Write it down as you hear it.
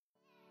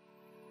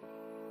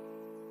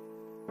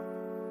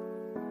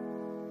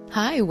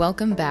Hi,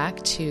 welcome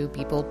back to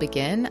Be Bold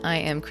Begin. I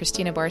am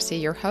Christina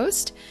Barcy, your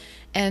host,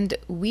 and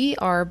we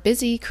are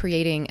busy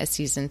creating a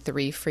season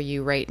 3 for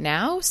you right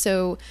now.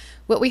 So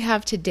what we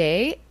have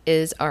today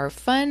is our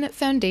Fun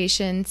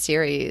Foundation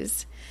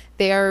series.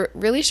 They are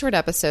really short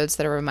episodes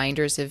that are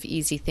reminders of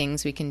easy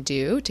things we can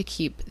do to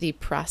keep the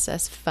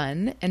process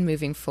fun and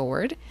moving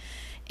forward.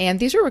 And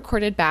these were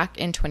recorded back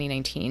in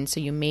 2019, so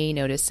you may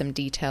notice some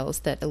details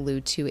that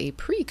allude to a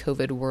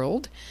pre-COVID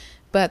world,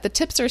 but the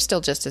tips are still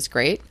just as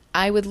great.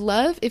 I would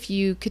love if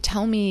you could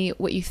tell me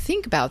what you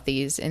think about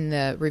these in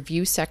the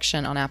review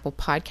section on Apple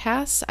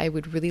Podcasts. I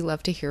would really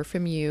love to hear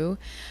from you,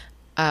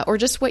 or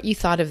just what you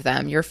thought of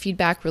them. Your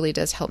feedback really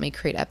does help me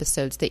create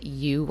episodes that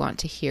you want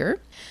to hear.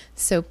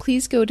 So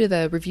please go to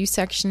the review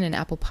section in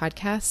Apple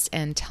Podcasts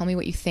and tell me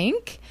what you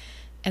think.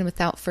 And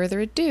without further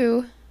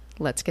ado,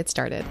 let's get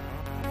started.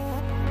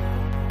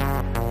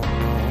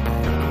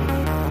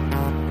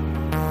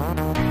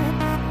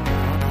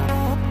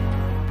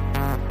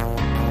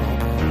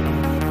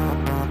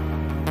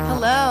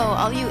 Hello,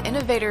 all you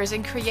innovators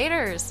and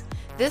creators.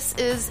 This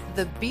is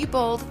the Be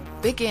Bold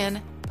Begin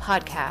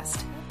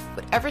podcast.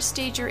 Whatever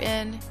stage you're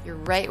in, you're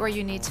right where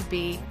you need to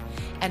be.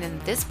 And in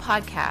this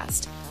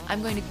podcast,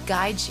 I'm going to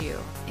guide you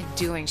in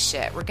doing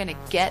shit. We're going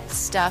to get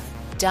stuff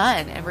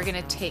done, and we're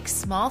going to take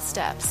small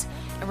steps,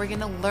 and we're going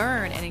to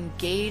learn and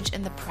engage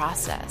in the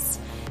process.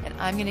 And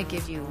I'm going to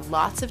give you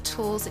lots of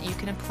tools that you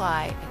can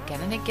apply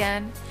again and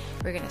again.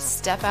 We're going to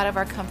step out of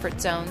our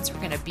comfort zones. We're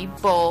going to be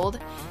bold,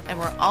 and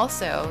we're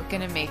also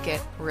going to make it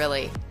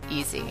really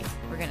easy.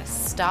 We're going to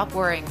stop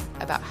worrying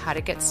about how to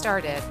get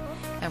started,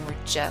 and we're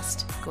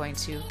just going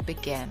to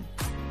begin.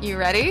 You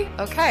ready?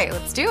 Okay,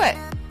 let's do it.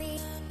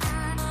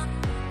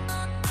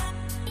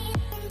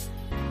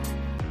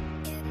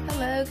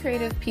 Hello,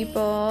 creative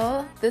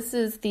people. This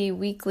is the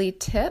weekly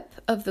tip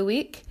of the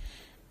week.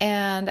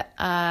 And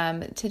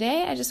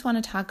today I just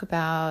want to talk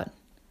about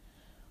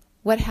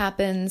what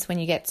happens when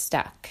you get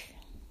stuck,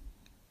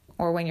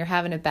 or when you're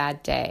having a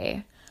bad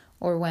day,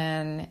 or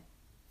when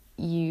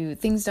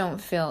things don't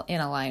feel in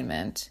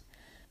alignment.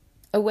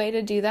 A way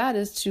to do that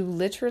is to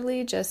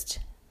literally just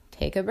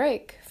take a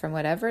break from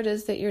whatever it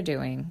is that you're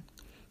doing.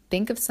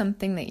 Think of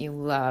something that you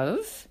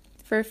love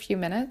for a few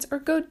minutes, or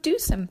go do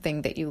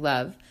something that you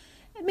love,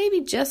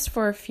 maybe just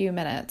for a few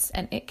minutes.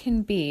 And it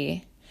can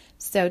be,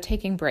 so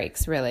taking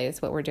breaks really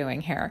is what we're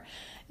doing here.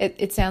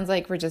 It sounds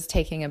like we're just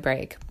taking a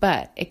break,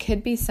 but it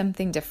could be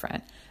something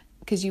different,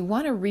 because you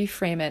want to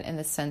reframe it in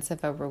the sense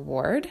of a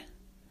reward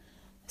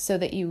so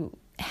that you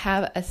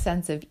have a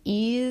sense of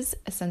ease,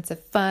 a sense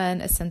of fun,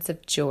 a sense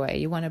of joy.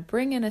 You want to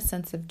bring in a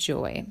sense of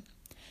joy.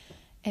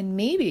 And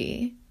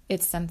maybe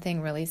it's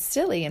something really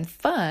silly and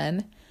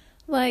fun,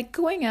 like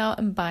going out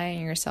and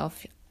buying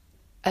yourself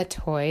a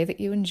toy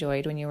that you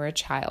enjoyed when you were a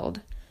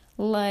child,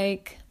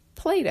 like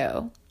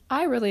Play-Doh.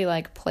 I really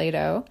like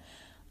Play-Doh.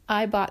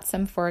 I bought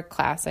some for a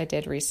class I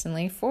did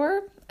recently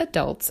for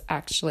adults,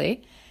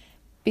 actually,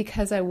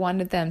 because I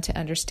wanted them to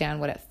understand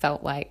what it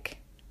felt like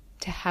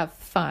to have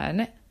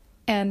fun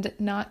and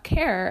not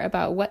care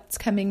about what's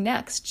coming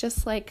next,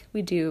 just like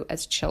we do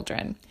as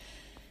children.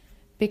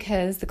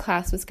 Because the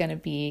class was going to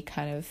be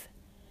kind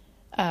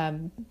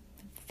of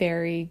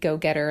very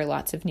go-getter,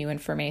 lots of new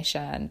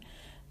information.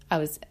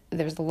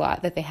 There was a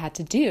lot that they had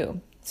to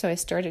do. So I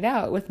started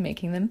out with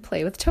making them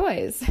play with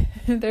toys.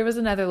 There was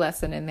another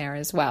lesson in there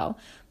as well.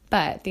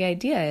 But the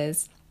idea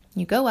is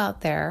you go out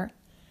there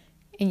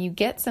and you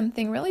get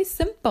something really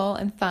simple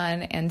and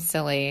fun and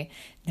silly.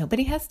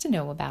 Nobody has to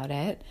know about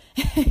it.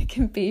 It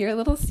can be your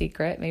little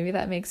secret. Maybe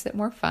that makes it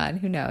more fun.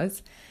 Who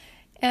knows?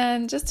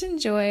 And just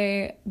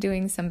enjoy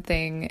doing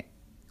something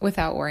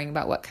without worrying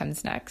about what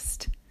comes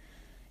next.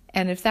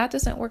 And if that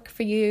doesn't work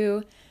for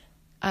you,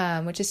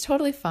 which is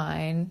totally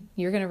fine,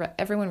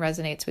 everyone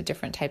resonates with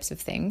different types of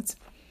things.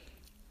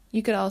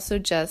 You could also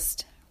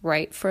just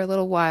write for a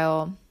little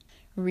while,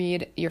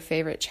 read your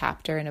favorite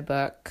chapter in a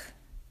book,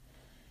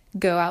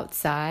 go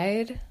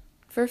outside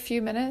for a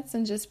few minutes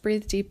and just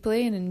breathe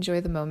deeply and enjoy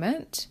the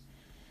moment.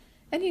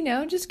 And,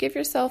 just give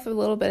yourself a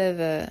little bit of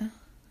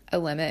a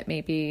limit,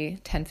 maybe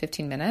 10,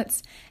 15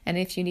 minutes. And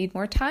if you need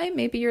more time,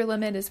 maybe your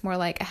limit is more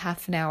like a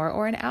half an hour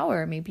or an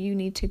hour. Maybe you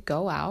need to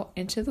go out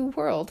into the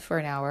world for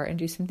an hour and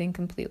do something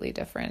completely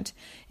different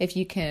if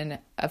you can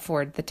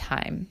afford the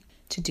time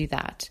to do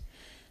that.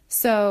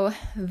 So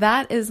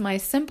that is my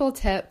simple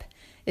tip,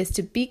 is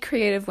to be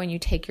creative when you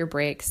take your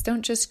breaks.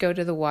 Don't just go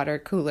to the water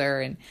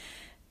cooler and,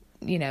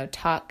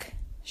 talk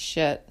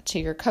shit to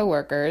your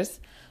coworkers,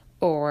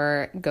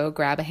 or go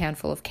grab a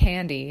handful of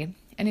candy.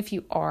 And if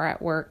you are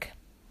at work,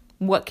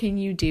 what can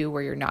you do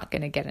where you're not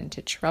going to get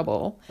into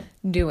trouble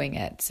doing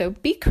it? So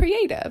be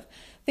creative.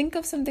 Think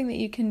of something that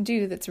you can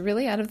do that's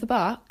really out of the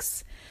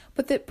box,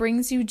 but that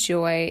brings you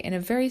joy in a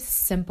very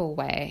simple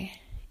way.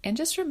 And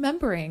just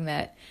remembering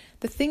that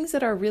the things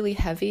that are really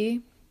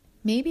heavy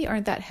maybe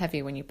aren't that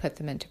heavy when you put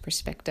them into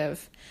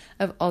perspective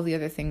of all the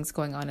other things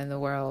going on in the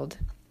world.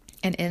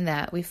 And in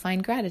that, we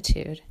find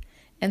gratitude.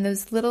 And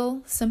those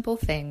little simple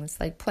things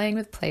like playing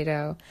with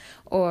Play-Doh,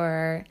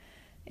 or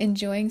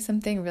enjoying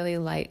something really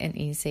light and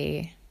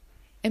easy,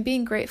 and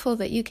being grateful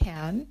that you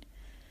can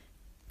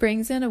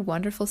brings in a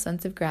wonderful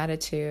sense of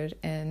gratitude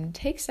and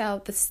takes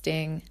out the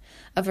sting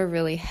of a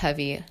really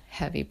heavy,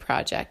 heavy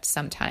project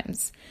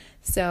sometimes.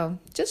 So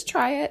just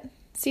try it,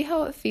 see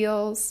how it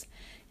feels.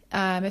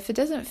 If it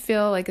doesn't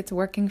feel like it's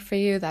working for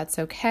you, that's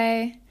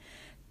okay.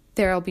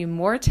 There will be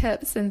more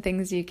tips and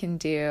things you can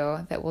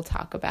do that we'll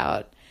talk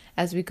about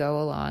as we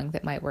go along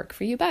that might work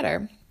for you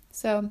better.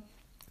 So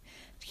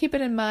keep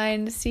it in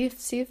mind, see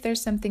if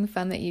there's something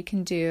fun that you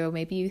can do.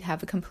 Maybe you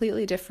have a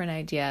completely different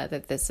idea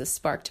that this is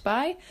sparked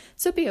by,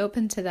 so be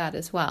open to that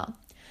as well.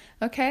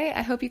 Okay,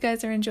 I hope you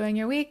guys are enjoying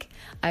your week.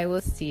 I will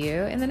see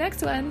you in the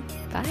next one.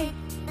 Bye.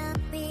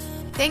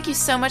 Thank you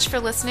so much for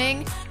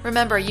listening.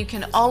 Remember, you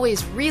can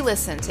always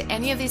re-listen to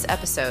any of these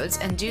episodes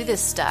and do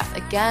this stuff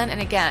again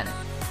and again.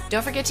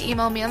 Don't forget to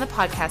email me on the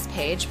podcast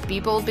page,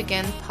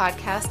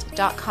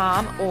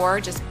 BeBoldBeginPodcast.com or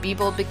just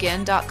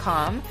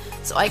BeBoldBegin.com,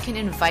 so I can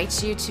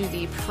invite you to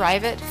the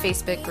private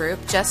Facebook group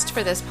just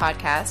for this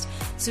podcast,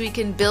 so we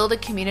can build a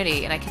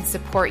community and I can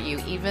support you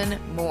even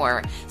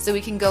more, so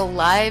we can go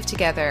live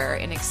together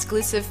in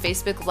exclusive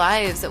Facebook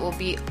Lives that will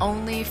be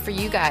only for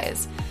you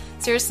guys.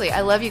 Seriously,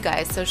 I love you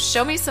guys, so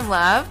show me some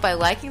love by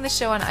liking the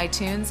show on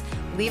iTunes,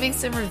 leaving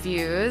some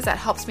reviews. That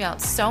helps me out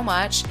so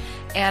much.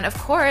 And of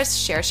course,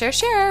 share.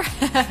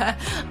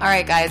 All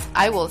right, guys,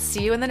 I will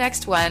see you in the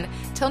next one.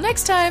 Till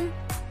next time,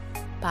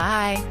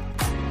 bye.